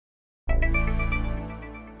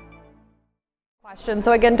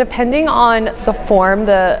So again, depending on the form,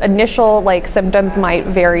 the initial symptoms might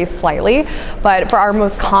vary slightly, but for our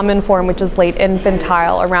most common form, which is late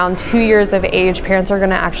infantile, around 2 years of age, parents are going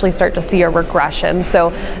to actually start to see a regression. So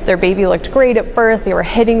their baby looked great at birth, they were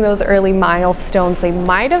hitting those early milestones, they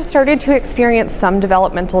might have started to experience some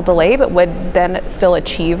developmental delay, but would then still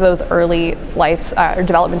achieve those early life or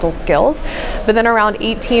developmental skills. But then around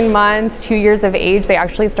 18 months, 2 years of age, they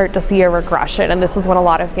actually start to see a regression, and this is when a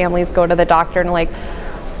lot of families go to the doctor and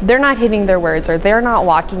they're not hitting their words, or they're not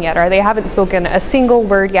walking yet, or they haven't spoken a single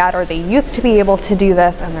word yet, or they used to be able to do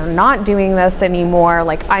this and they're not doing this anymore.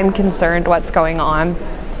 I'm concerned, what's going on?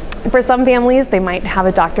 For some families, they might have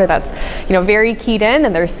a doctor that's very keyed in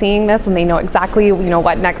and they're seeing this and they know exactly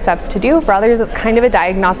what next steps to do. For others, it's kind of a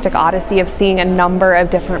diagnostic odyssey of seeing a number of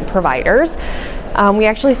different providers. We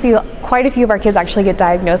actually see quite a few of our kids actually get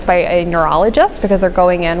diagnosed by a neurologist because they're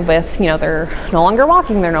going in with, they're no longer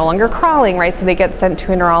walking, they're no longer crawling, right? So they get sent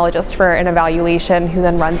to a neurologist for an evaluation, who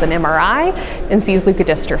then runs an MRI and sees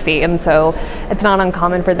leukodystrophy. And so it's not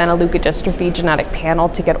uncommon for then a leukodystrophy genetic panel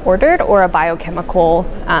to get ordered, or a biochemical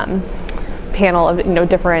panel of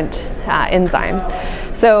different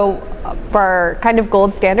enzymes. So our kind of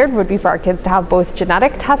gold standard would be for our kids to have both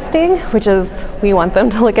genetic testing, which is we want them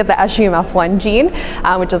to look at the SUMF1 gene,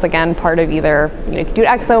 which is again part of either you could do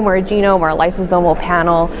an exome or a genome or a lysosomal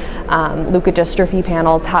panel. Leukodystrophy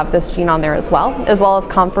panels have this gene on there as well as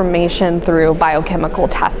confirmation through biochemical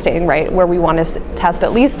testing, right, where we want to test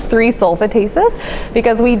at least 3 sulfatases,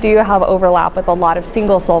 because we do have overlap with a lot of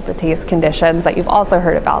single sulfatase conditions that you've also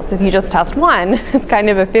heard about. So if you just test one, it's kind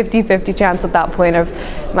of a 50-50 chance at that point of,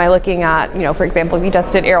 am I looking at, for example, if you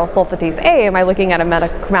tested aryl sulfatase A, am I looking at a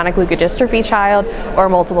metachromatic leukodystrophy child or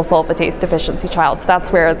multiple sulfatase deficiency child? So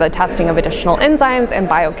that's where the testing of additional enzymes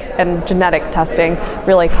and genetic testing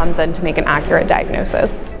really comes in to make an accurate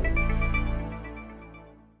diagnosis.